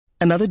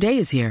Another day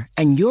is here,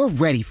 and you're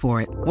ready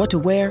for it. What to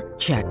wear?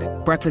 Check.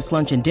 Breakfast,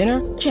 lunch, and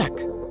dinner? Check.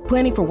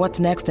 Planning for what's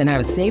next and how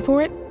to save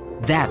for it?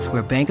 That's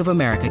where Bank of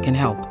America can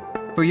help.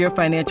 For your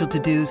financial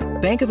to-dos,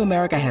 Bank of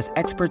America has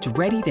experts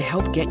ready to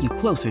help get you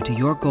closer to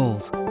your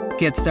goals.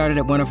 Get started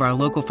at one of our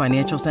local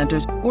financial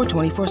centers or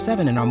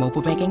 24/7 in our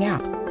mobile banking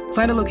app.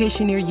 Find a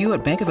location near you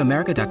at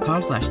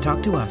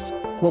bankofamerica.com/talktous.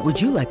 What would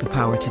you like the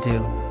power to do?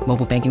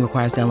 Mobile banking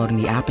requires downloading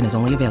the app and is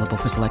only available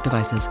for select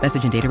devices.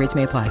 Message and data rates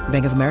may apply.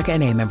 Bank of America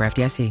N.A., member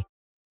FDIC.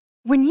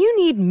 When you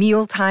need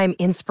mealtime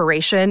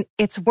inspiration,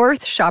 it's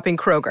worth shopping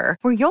Kroger,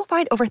 where you'll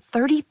find over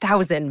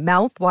 30,000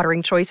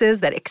 mouth-watering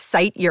choices that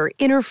excite your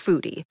inner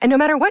foodie. And no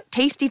matter what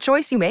tasty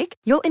choice you make,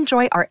 you'll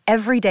enjoy our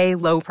everyday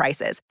low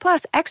prices,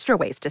 plus extra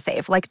ways to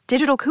save, like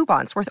digital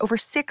coupons worth over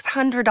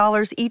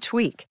 $600 each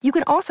week. You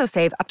can also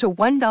save up to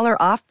 $1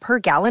 off per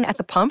gallon at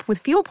the pump with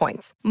fuel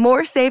points.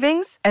 More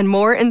savings and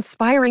more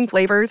inspiring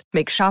flavors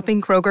make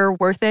shopping Kroger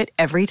worth it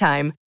every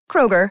time.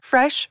 Kroger,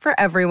 fresh for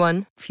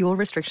everyone. Fuel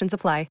restrictions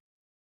apply.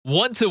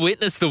 Want to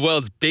witness the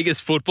world's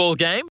biggest football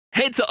game?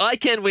 Head to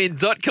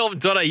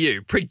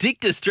iCanWin.com.au,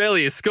 predict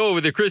Australia's score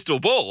with a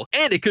crystal ball,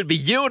 and it could be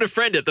you and a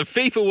friend at the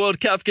FIFA World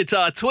Cup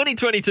Qatar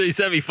 2022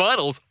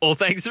 semi-finals, all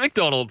thanks to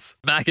McDonald's.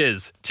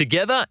 Maccas,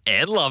 together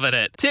and loving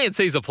it.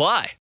 TNCs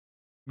apply.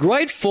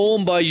 Great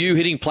form by you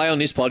hitting play on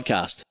this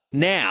podcast.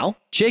 Now,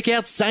 check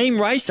out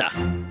Same Racer,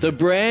 the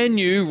brand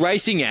new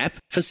racing app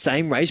for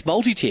same race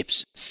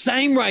multi-tips.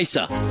 Same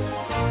Racer.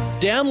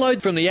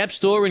 Download from the App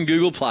Store and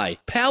Google Play.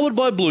 Powered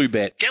by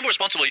Bluebet. Gamble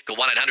responsibly. Call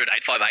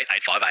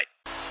 1-800-858-858.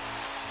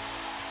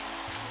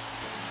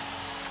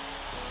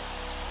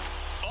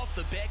 Off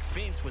the back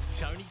fence with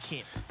Tony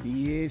Kemp.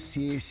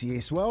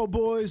 Yes. Well,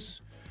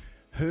 boys,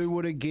 who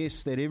would have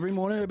guessed that every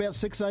morning at about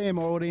 6 a.m.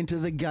 I would enter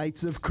the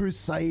gates of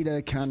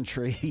Crusader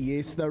country?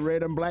 Yes, the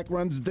red and black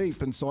runs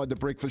deep inside the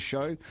breakfast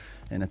show,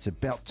 and it's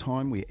about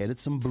time we added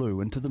some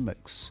blue into the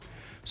mix.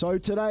 So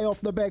today,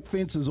 Off the Back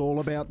Fence is all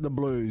about the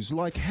Blues,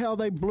 like how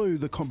they blew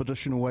the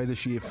competition away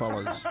this year,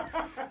 fellas.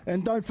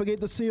 And don't forget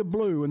the sea of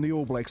blue in the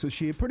All Blacks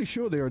this year. Pretty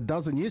sure there are a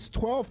dozen, yes,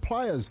 12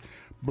 players.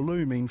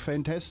 Blue mean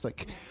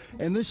fantastic.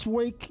 And this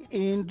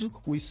weekend,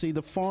 we see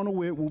the final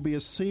where it will be a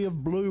sea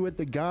of blue at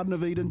the Garden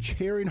of Eden,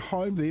 cheering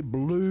home their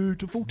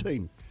beautiful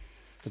team.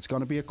 It's going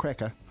to be a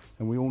cracker,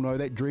 and we all know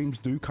that dreams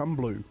do come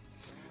blue.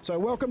 So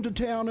welcome to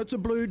town. It's a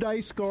blue day,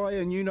 Sky,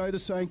 and you know the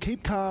saying,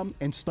 keep calm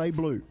and stay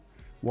blue.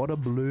 What a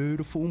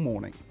beautiful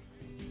morning.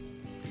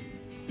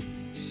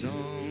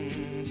 Song,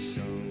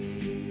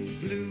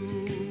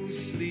 blue,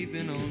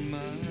 sleeping on my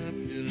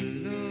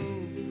pillow.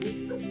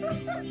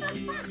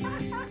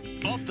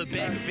 Off the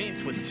back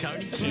fence with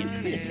Tony Kemp.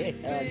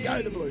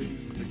 Go the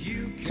Blues.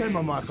 Turn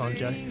my mic on,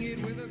 Joe.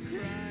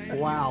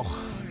 Wow.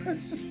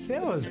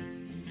 That was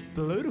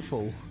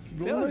beautiful.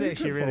 That was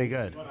actually really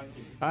good.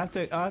 I have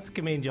to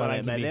commend you on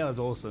that, mate. That was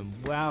awesome.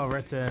 Well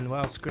written,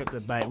 well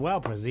scripted, mate.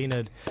 Well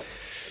presented.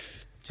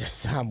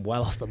 Just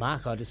well off the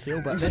mark, I just feel,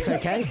 but that's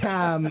okay.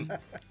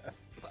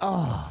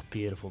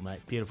 Beautiful, mate.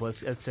 Beautiful.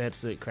 It's an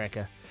absolute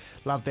cracker.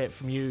 Love that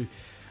from you,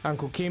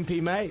 Uncle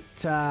Kempy, mate.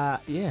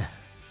 Yeah,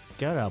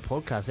 go to our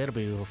podcast. That'll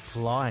be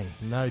flying,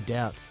 no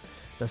doubt,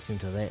 listening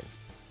to that.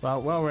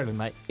 Well written,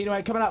 mate.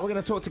 Anyway, coming up, we're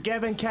going to talk to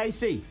Gavin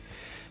Casey.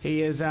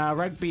 He is a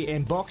rugby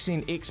and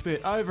boxing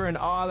expert over in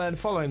Ireland.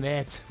 Following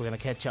that, we're going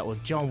to catch up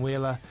with John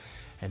Wheeler,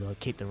 and we'll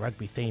keep the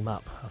rugby theme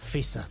up.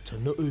 Fesa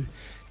Tunu'u,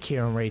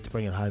 Kieran Reid to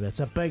bring it home. It's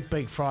a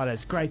big Friday.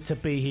 It's great to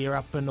be here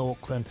up in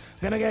Auckland.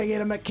 I'm going to go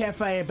get a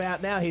McCafe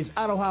about now. Here's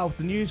Aroha with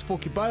the news for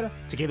Kubota.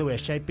 Together we're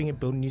shaping and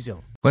building New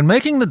Zealand. When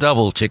making the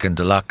double chicken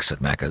deluxe at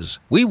Macca's,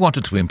 we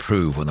wanted to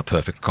improve on the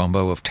perfect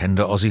combo of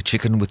tender Aussie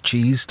chicken with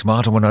cheese,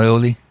 tomato and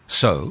aioli.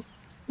 So,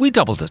 we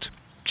doubled it.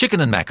 Chicken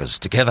and Macca's,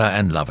 together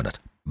and loving it.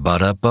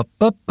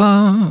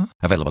 Ba-da-ba-ba-ba.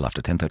 Available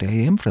after 10:30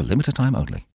 a.m. for a limited time only.